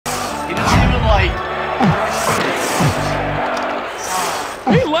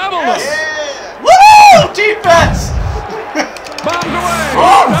defense! Bombs away!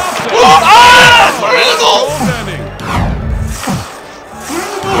 Goaltending!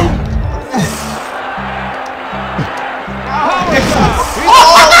 Oh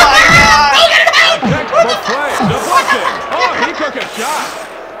my God! Textbook play. Deflected. Oh, he took a shot.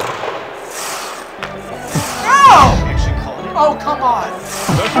 Oh, come on.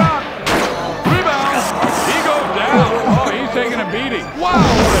 The shot. Rebound. He goes down. Oh, he's taking a beating. Wow,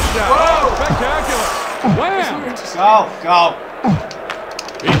 what a shot. Oh, spectacular. Wham. Go.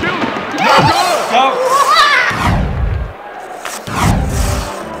 He shoots. No good. Go.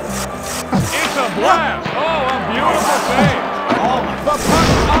 It's a blast. Oh, a beautiful save. Oh my The puck's on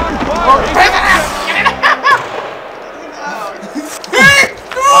fire.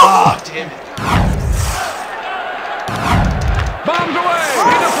 Oh, damn it. Bombs away.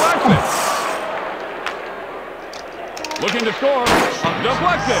 He deflects it. Looking to score.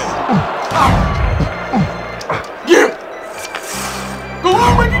 Deflected. Go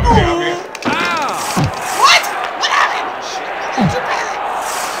on, Mikey, go. Ah. What? What happened?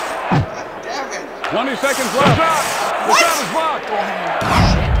 20 seconds left. The shot is blocked.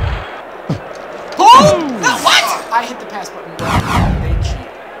 Oh! No, what? I hit the pass button. They cheat.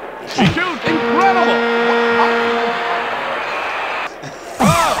 He shoots. Incredible.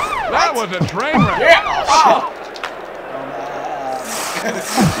 Oh, that was a train wreck. Yeah. Oh.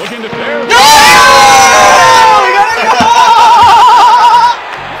 Looking to stairs. No! We gotta go!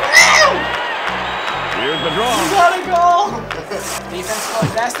 Here's the draw. We gotta go! Defense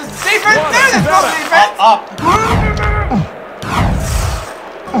going fastest. Defense! What a There's no setup. defense! Up.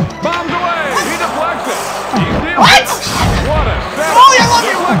 Bombs away. He deflects it. He steals What? it. What a setup. Oh, yeah, look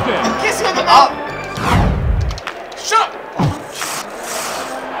Deflected. at kiss you on the mouth! Shut up!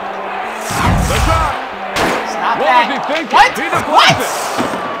 The shot. Stop What that! was he thinking? What? He deflects What? it.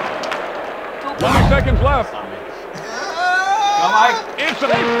 20 seconds left. Go, Mike. It's a...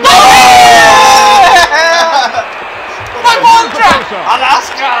 My ball trap!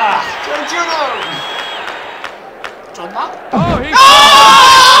 Alaska! Jonah? Oh, he's... No!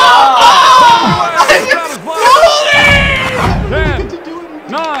 Oh! 10,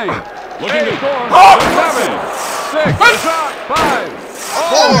 9, looking to score. 7, 6, the shot, 5,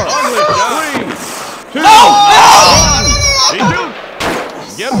 4, ugly shot. 3, 2, 1. He shoots.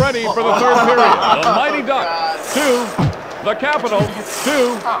 Get ready for the third period. The Mighty Ducks, 2, the Capitals,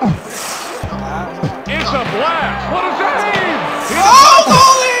 2. It's a blast. What a save!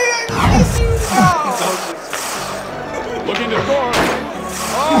 Looking to score.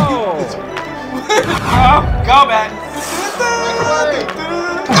 Oh! Go, man.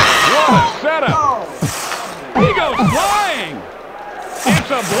 What a setup! He goes flying!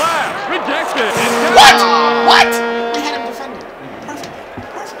 It's a blast! Rejected! What? What? We had him defended. Perfect.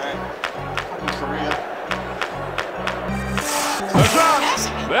 The shot!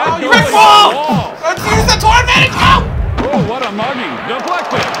 That Oh, you goal red is ball! a wall. Let's use the tour advantage! Go! Oh, what a mugging!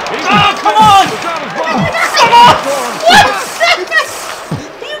 Deflected! He's come on! The shot is blocked! Come on! What?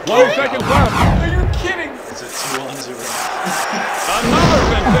 20 seconds left. Are you kidding? It's a 2-on-0. Another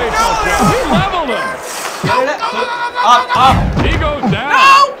sensational shot. He leveled him. Up. He goes down.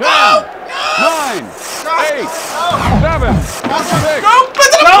 No, 10, 9, 8, 7, 6, Go!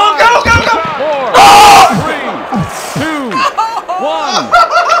 Go! 4, 3, 2, 1.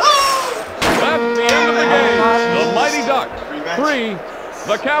 That's the end of the game. The Mighty Ducks, 3,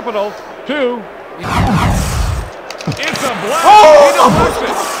 the Capitals, 2. It's a blast. He deflects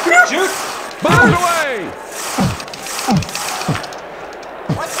it. Shoot. Bombs away.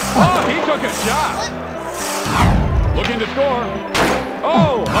 Oh, he took a shot. Looking to score.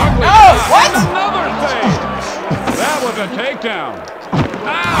 Oh, ugly shot. what? And another save. That was a takedown.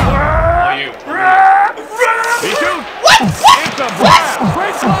 Ow. He shoots. What? It's a blast.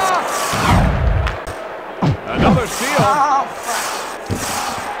 Great block. Another steal.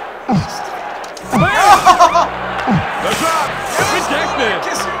 Bam. The shot. Rejected.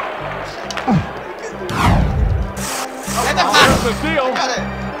 There's the steal.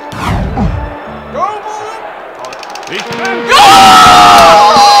 Go, boy! He spins. I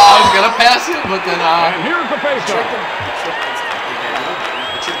was gonna pass it, but then And here's the face-off.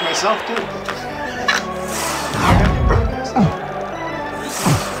 I tricked myself too.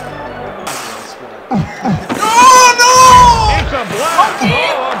 Oh, no! It's a blast.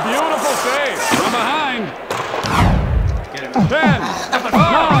 Oh, a beautiful save. From behind. Get him. 10, 9,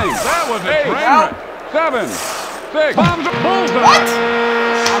 that was a train wreck. 7, 6, bombs a bullseye. What?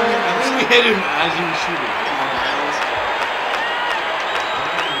 I think we hit him as he was shooting.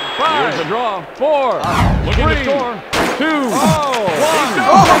 5, here's the draw. 4, looking to score. 2,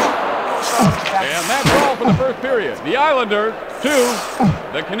 1. And that's all for the first period. The Islanders, 2.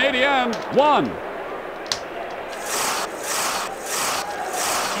 The Canadiens, 1.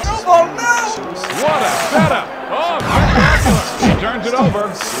 Oh, no! What a setup! Oh, spectacular! He turns it over.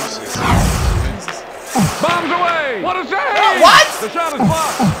 Bombs away! What a save! What? The shot is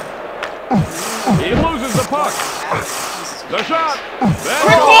blocked. He loses the puck. The shot.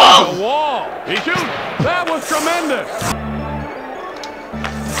 That's off the wall. He shoots. That was tremendous.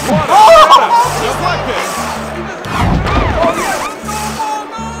 What a setup! Deflected.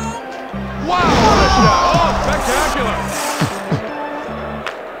 Wow, what a shot! Oh, spectacular!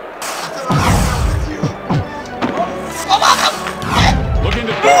 Looking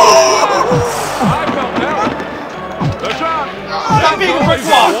to score. I felt that one. The shot. Stop being a brick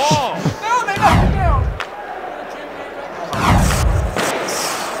wall. No, they knocked it down.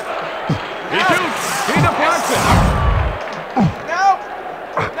 He shoots. He deflects it. No.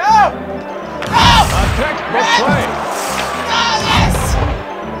 No. No. A textbook play. Oh, yes.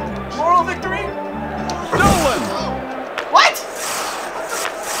 Moral victory. Stolen. What?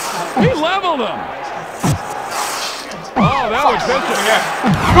 He leveled him. Oh, that was pitching.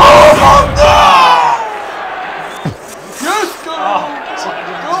 Yes, go.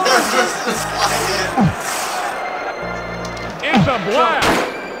 It's a blast.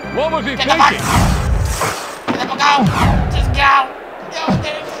 What was he thinking? Go. Just go.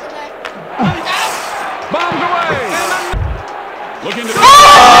 Bombs away. Looking to. Let's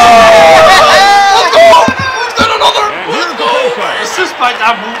go! Let's get another! And Let's here's the go! face-off. Assist by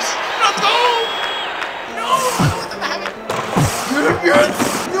that moves. Let's go! No. Yes!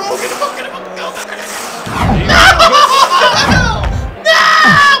 No! Get him up! Get him up! Go!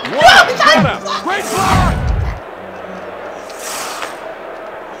 What a setup. Great block.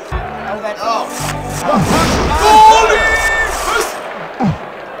 Goalie!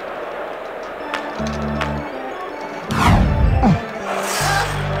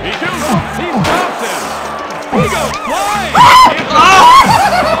 He shoots. He stops him. He goes flying.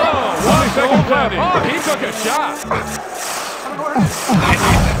 Oh, 20 seconds left. Oh, he took a shot.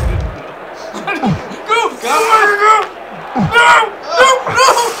 Go. Go! No.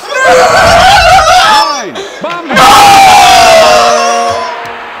 Line. Bomb.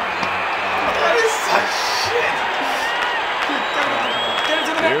 That is such shit. Get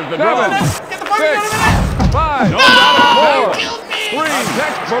into the net. Here's the Get dribble. the fuck out of 6, the net. 5, No! 4, Kills me. 3,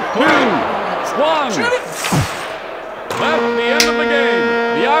 textbook 2, 1. Shoot it. That's the end of the game.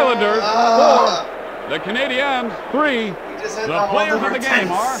 The Islanders, 4. The Canadiens, 3. The players of the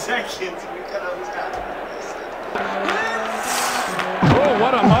game are. Seconds. We could have got Oh,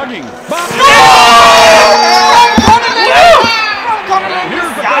 what a mugging. Bomb.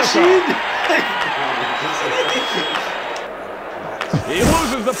 Here's the face-off. He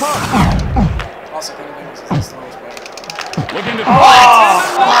loses the puck. Also, kind of thing is the slowest way. Looking to try.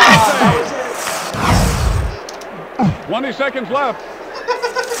 20 seconds left.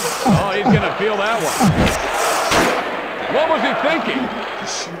 Oh, he's going to feel that one. What was he thinking?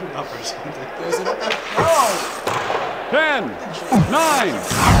 shoot it up or something. 10, 9,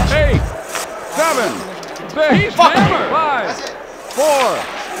 8, 7, 6, 5, 4,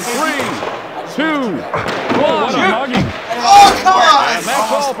 3, 2, 1. What a mugging. Oh, come on! And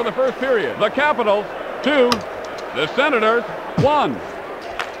that's all for the first period. The Capitals, 2. The Senators, 1.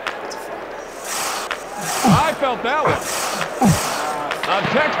 I felt that one. A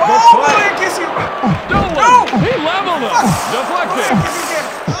textbook play. Stolen. No. He leveled him. Deflected.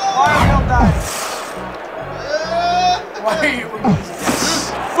 Why are we all dying? Why are you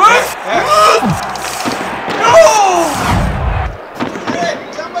losing? What? No!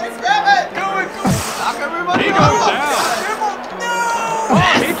 Somebody grab it! Go. Knock everybody He out! goes down. No!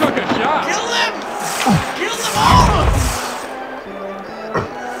 Oh, he took a shot. Kill them! Kill them all!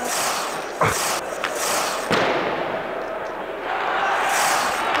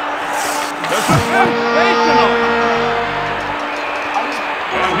 This is sensational.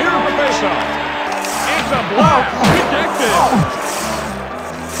 And here's the face-off. It's a block. Rejected.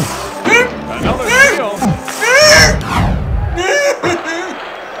 Another steal.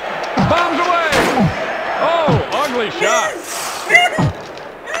 Bombs away. Oh, ugly shot.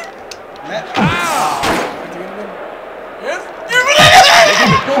 Ow. Yes?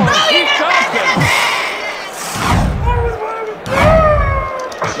 Looking to score. He stops it.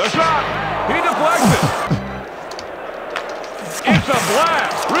 The shot. He deflects it. It's a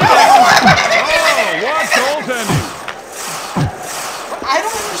blast. Oh, what goaltending. I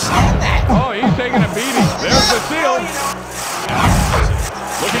don't understand that. Oh, he's taking a beating. There's the steal.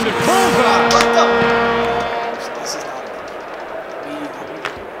 Looking to bullseye. This is not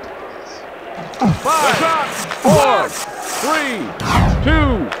The shot. 3, 2,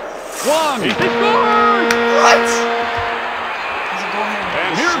 1. He scores! What?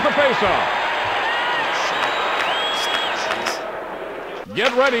 And here's the face-off.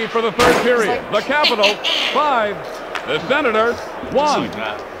 Get ready for the third period. The Capitals, 5. The Senators, 1.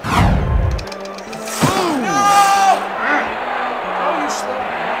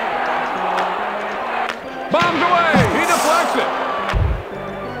 Bombs away! He deflects it!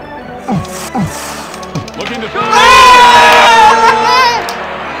 Looking to score!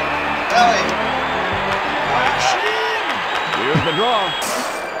 Here's the draw.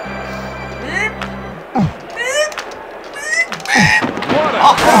 What a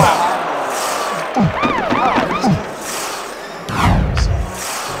setup!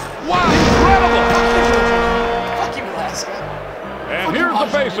 Wow, incredible! Fuck you, Alaska. And here's the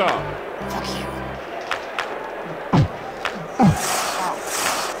face-off. Fuck you.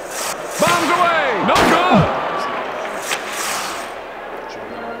 Bombs away! No good!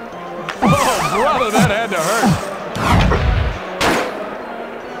 Oh, brother, that had to hurt.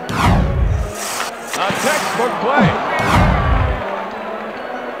 A textbook play.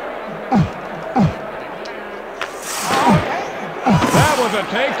 That was a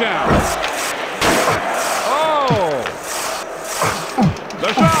takedown. Oh!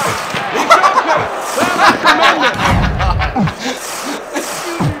 The shot! He stops it! That was tremendous!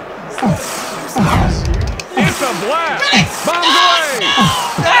 It's a blast! Bombs away!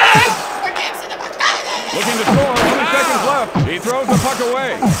 Looking to score, 20 seconds left. He throws the puck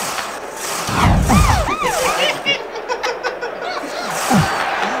away.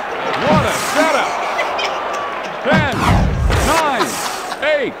 What a setup! 10, 9,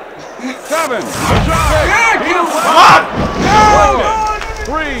 8, 7. The shot! He deflects!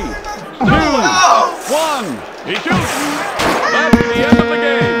 3, 2, 1. He shoots! That's the end of the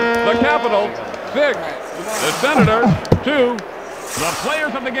game. The Capitals, 6. The Senators, 2. The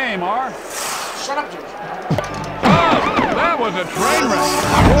players of the game are... Shut up, George. Oh, that was a train wreck. Oh,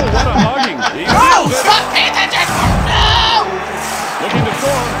 what a hugging. He No! feels it. Stop! Pay attention! No! Looking to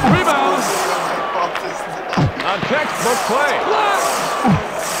score. Rebound. A textbook play.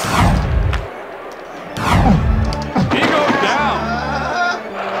 He goes down.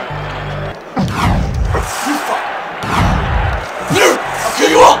 You fuck. I'll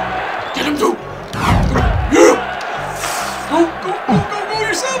kill you all! Get him too! Go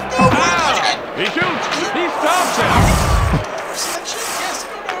yourself! Go! He shoots. He stops it. Yes,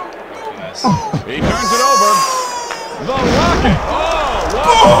 go! He turns it over. The rocket. Oh, what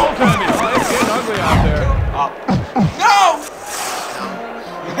goaltending. Oh, it's getting ugly out there. No!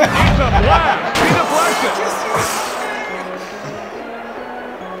 It's a blast. He deflects it.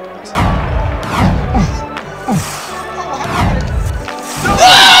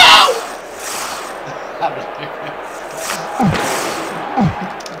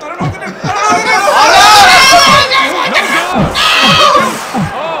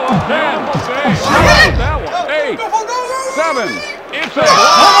 It's a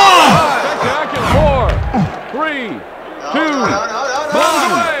spectacular. 4, 3, 2, bombs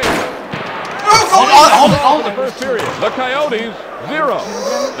away. Hold The first period. The Coyotes, 0.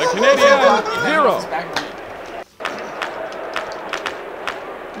 The Canadiens, 0.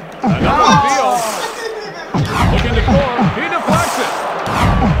 Another steal. Looking to score. He deflects it.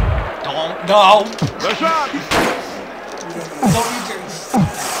 No. The shot.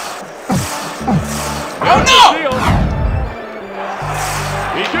 Oh no! Steal.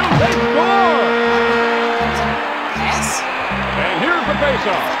 He shoots. They score. Yes? And here's the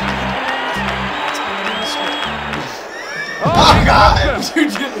faceoff. Oh, Oh, God. you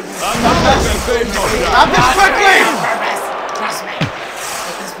did it. Another sensational shot. Not this quickly. Trust me.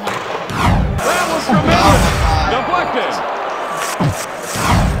 At this point. That was tremendous. Deflected.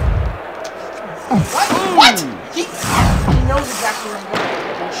 What? He knows exactly where I'm going.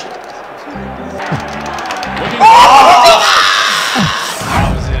 Bullshit. Looking That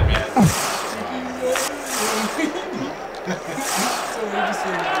was it, man.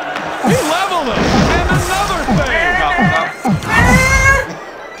 He leveled it. And another save.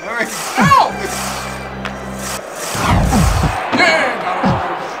 No!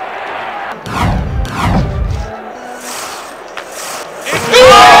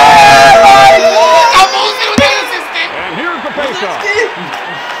 And here's the faceoff.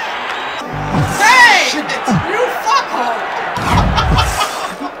 Hey! You fuckhole!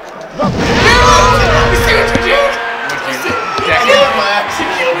 You see what you did? You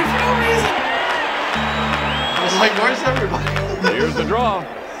killed me for no reason. I was like, where's everybody? Here's the draw.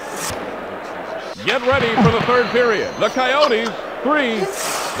 Get ready for the third period. The Coyotes, 3.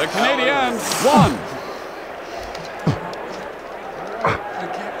 The Canadiens, 1.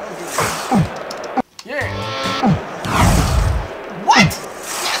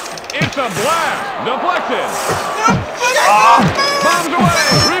 a blast. Deflected. Bombs away.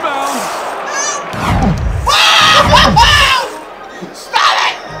 Rebound. Stop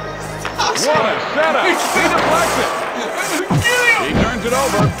it! What a setup. He deflects it. He turns it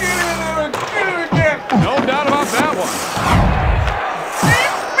over. No doubt about that one.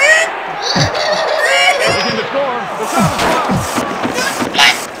 Looking to score. The shot is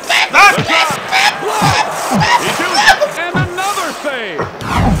blocked. The shot blocked. He shoots. And another save.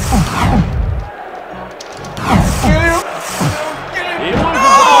 He loses the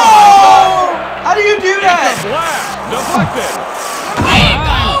ball. How do you do that? It's a blast. Deflected.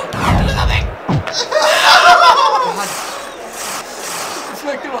 It's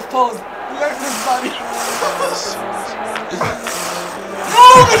making us pause. Let this body.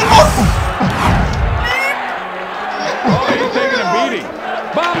 Oh, he's taking a beating.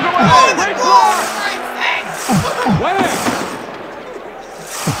 Bombs away. Great block. Wham.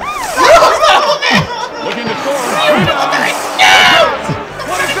 Looking to score. Rebound.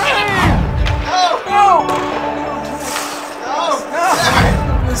 What a save.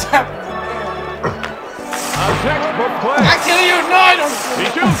 This happened. A textbook play. I kill you! No, I don't. He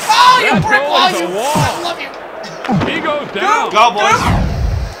shoots. Oh, you That brick goal wall, is you! a I wall. love you. He goes down. Go, boys.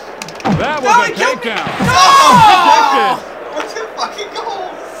 That was a takedown. No! Rejected. What's your fucking goal?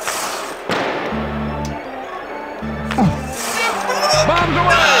 Bombs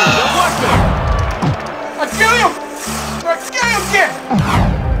away. Deflected. I kill you! I kill you again!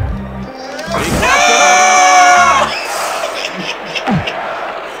 He cuts it up.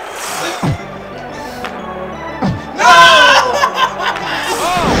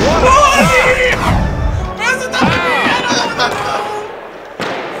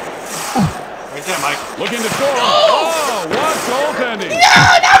 Right there, Mike. Looking to score. Oh, what goaltending.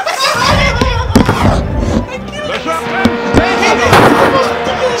 The shot and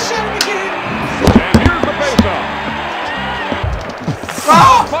here's the face-off.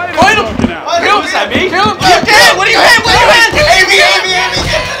 Fight is broken out. Kill him, me. Kill him! What do you hit? What do you hit? Amy!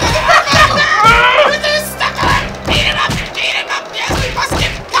 Beat him up! Beat him up! Yes, we must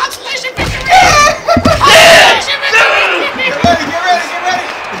get consolation victory! Consolation victory! Get ready!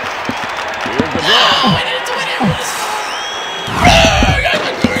 Here's the draw. We need to win it!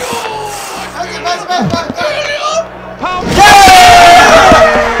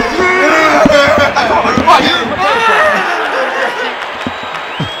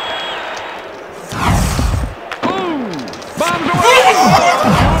 Boom! Bombs away!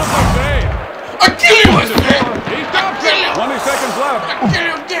 Beautiful save. I kill you! I swear. He stops it. 20 seconds left. I kill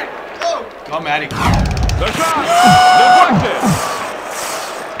you again! Go, Maddie. The shot. Deflected.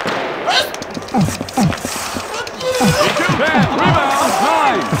 He shoots. 10. Rebound.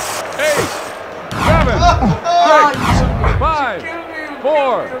 9. 8. 7. 6. 5.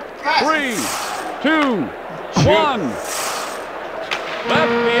 4. 3. 2. 1.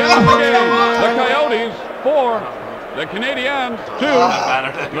 That's the end of the game. The Coyotes 4. The Canadiens 2.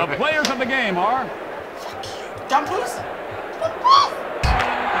 The players of the game are Dumb puss!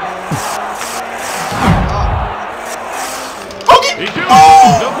 he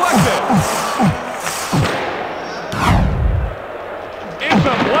shoots. Deflected. It's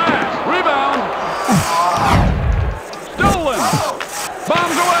a blast. Rebound. Stolen.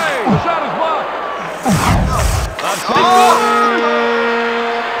 Bombs away. The shot is blocked.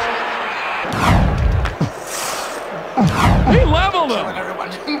 He leveled him. Everyone.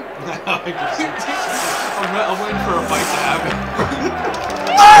 I'm waiting for a fight to happen.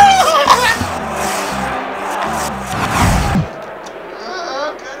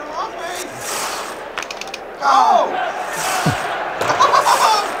 Get him off me! Oh!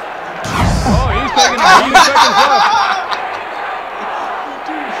 Oh, he's taking 80 seconds left.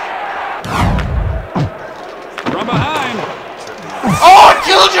 From behind. Oh, I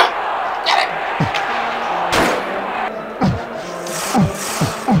killed you! Get it!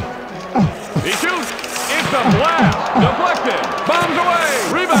 He shoots. It's a blast. Deflected. Bombs away.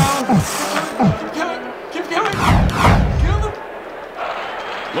 Rebound. Keep killing! Kill them!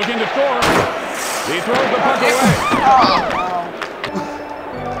 Looking to score. He throws the puck away.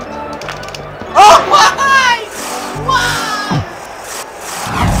 Oh, why? Why?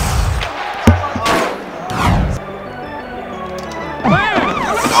 Bam!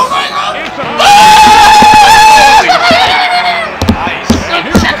 It's a Nice. and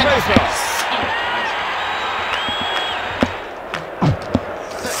here's the face-off.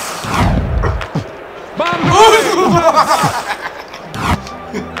 Bombs away.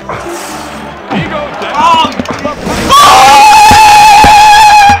 He goes down.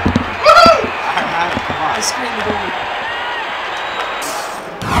 I screamed it over.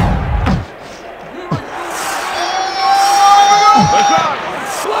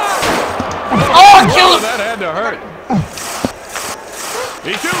 hurt.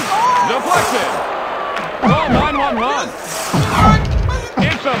 He shoots. Deflected. Oh, 9-1-1.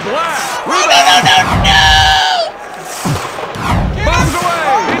 It's a blast. Rebound. No! Bombs away.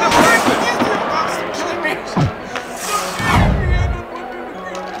 He deflected.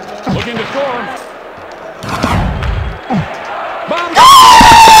 Looking to score. Bombs.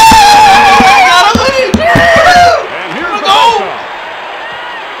 And here's the face-off.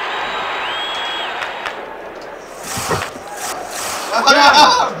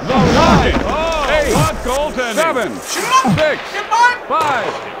 The line. Oh, 8. What goaltending? 7. 6.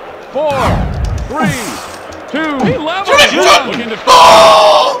 5. 4. 3. 2. He leveled. Looking to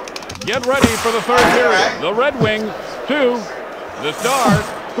score. Get ready for the third period. The Red Wings 2. The Stars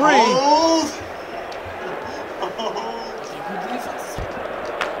 3.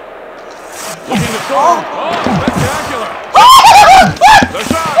 Looking to score. Oh, spectacular. The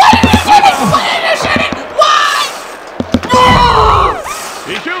shot.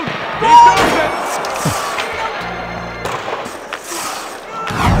 He shoots. He stops it.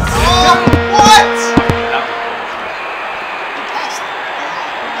 What?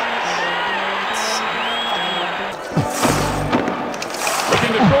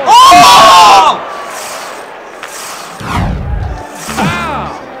 Looking to score. Oh!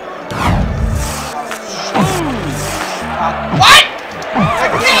 Ow. What?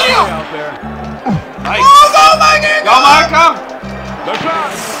 Out there. Nice. Oh my God! Go, Marco. The shot.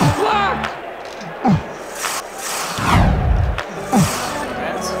 Blocked.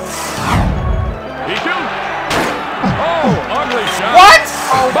 He shoots. Oh, ugly shot. What?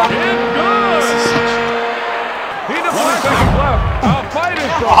 But it's good. He deflects seconds left. A fight is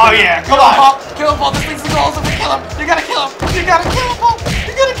broken. Oh, yeah. Come on, Paul. Kill him, Paul. This thing's the goal. So we kill him. You gotta kill him. You gotta kill him, Paul.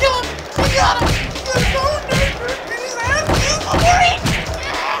 You gotta kill him. You gotta. You gotta go in there. Get his ass. I'm worried.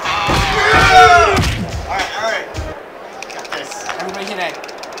 All right. Got this. Everybody hit A.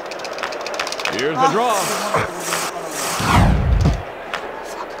 Here's the draw.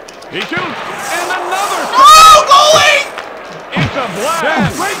 He shoots. And another. Oh, goalie! It's a blast.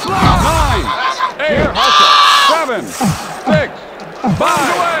 10. Great block. 9. 8. Hustle. 7. 6. 5.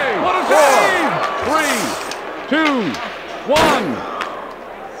 Away. What a save. 3. 2. 1.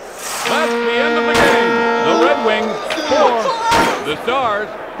 That's the end of the game. The Red Wings 4. The Stars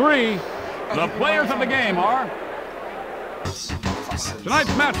 3. The players of the game are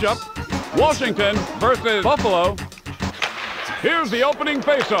tonight's matchup, Washington versus Buffalo. Here's the opening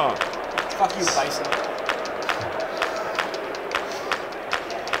face-off. Fuck you, Bison.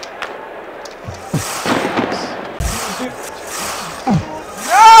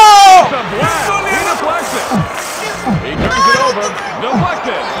 No! It's a blast. He deflects it. He turns it over.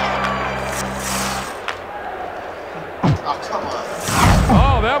 Deflected. Oh, come on.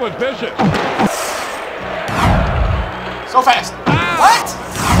 Oh, that was vicious. So fast. Ah. What?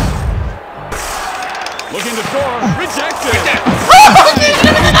 Looking to score. Rejected.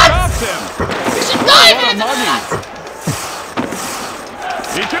 Stops him. You should dive What a into the mugging. nuts.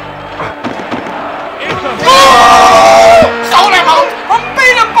 He took. It's a Stole him out. I'm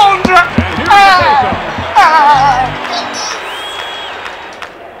being a boulder. And here's the face-off.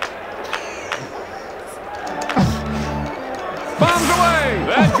 Bombs away.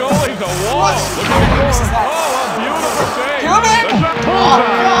 That goalie's a wall. Looking to score. Oh, a beautiful save. Kill him. The shot. Come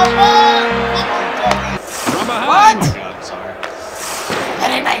on. From behind. What? God, I'm sorry. That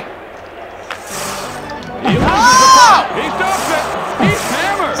ain't me. He loses the puck. He stops it. He's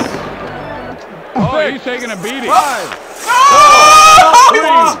hammered. Oh, he's taking a beating. 5. Oh,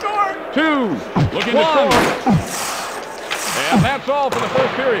 3. 2. Looking to score. And that's all for the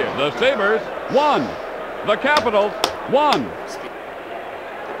first period. The Sabres 1. The Capitals 1.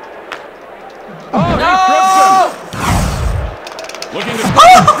 Oh, he trips him. Looking to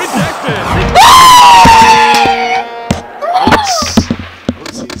score. Rejected.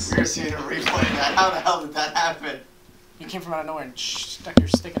 Oopsies. We're seeing a replay of that. How the hell did that happen? You came from out of nowhere and stuck your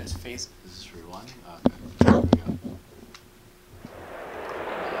stick in his face. Is this rewind? Okay. Here we go.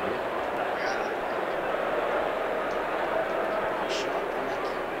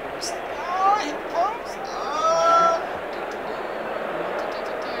 Oh, he comes.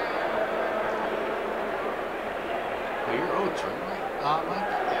 Oh, you're Oates, right, Mike?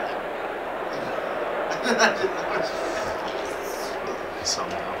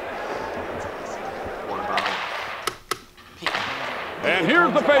 Somehow. What about it? And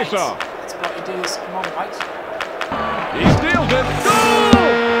here's the face-off. That's what you do is come on, right? He steals it. Goal!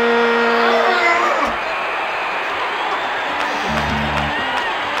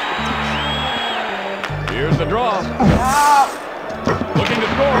 Here's the draw. Looking to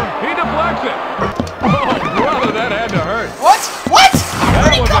score. He deflects it. brother, that had to hurt. What? What?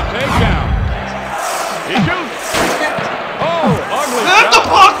 That was a takedown. He shoots. Oh, ugly Get the shot.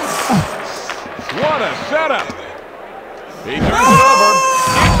 puck! What a setup. He turns it over.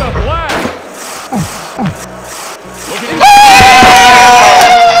 It's a blast. Looking.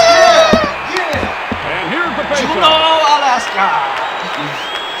 And here's the Juno, faceoff. Alaska.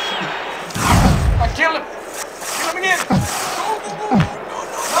 I kill him. Kill him again.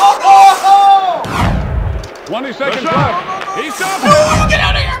 No! 20 seconds left. He stops it. No! Get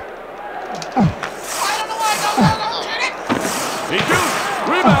out of here! I don't know why I don't shoot it. He shoots.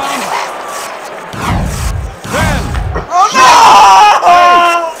 Rebound. 10, Oh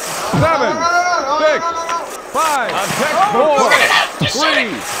no! 7, 6, 5, a tech 4,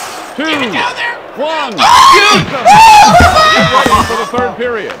 3, 2, 1. Get ready for the third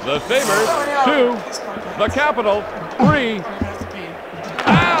period. The Sabres 2, the Capitals 3.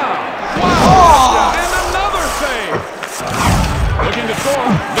 Wow! And another save. Looking to score.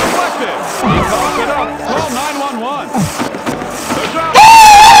 Deflected. He calls it up. Call 911. The shot.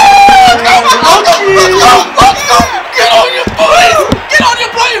 Let's go! Get on your booties! Get on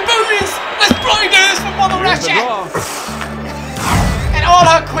your bloody booties! Let's bloody do this for Mother Here's the Russia! draw. And all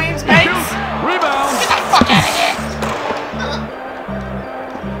her queens, mates! Shoots. Rebound. Get the fuck out of here!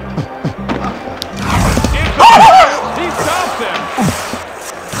 He stops him.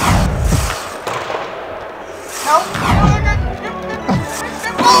 No!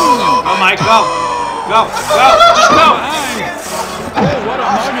 Oh my, go! Go! Go! Just go! Behind. Oh, what a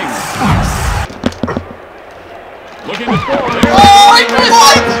mugging. Looking to score. Oh, right through his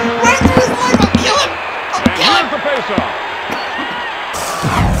legs! Right through his legs! I'll kill him! I'll And kill him! here's the faceoff.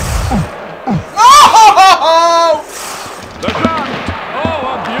 No! The shot.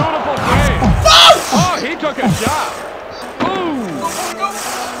 Oh, a beautiful save. No! Oh, he took a shot. Boom.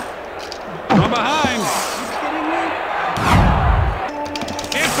 From behind.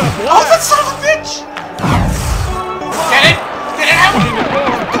 It's a Oh, blast. that son of a bitch! Get it! Get it out! Looking to score.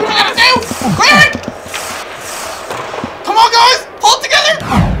 What do we gotta do? Clear it! Come on, guys! Pull it together!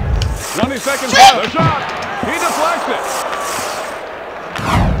 20 seconds Shit. left. The shot. He deflects it.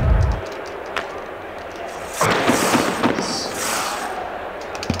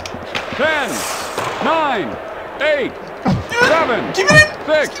 Ten, 9, 8, 7, Keep it in!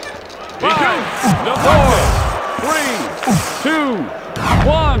 6, 5, deflected. 3, 2,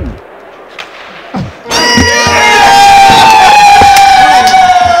 1.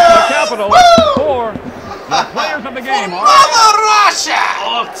 The Capitals 4. The players of the game are. Mother Russia!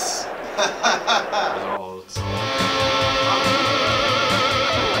 Those are all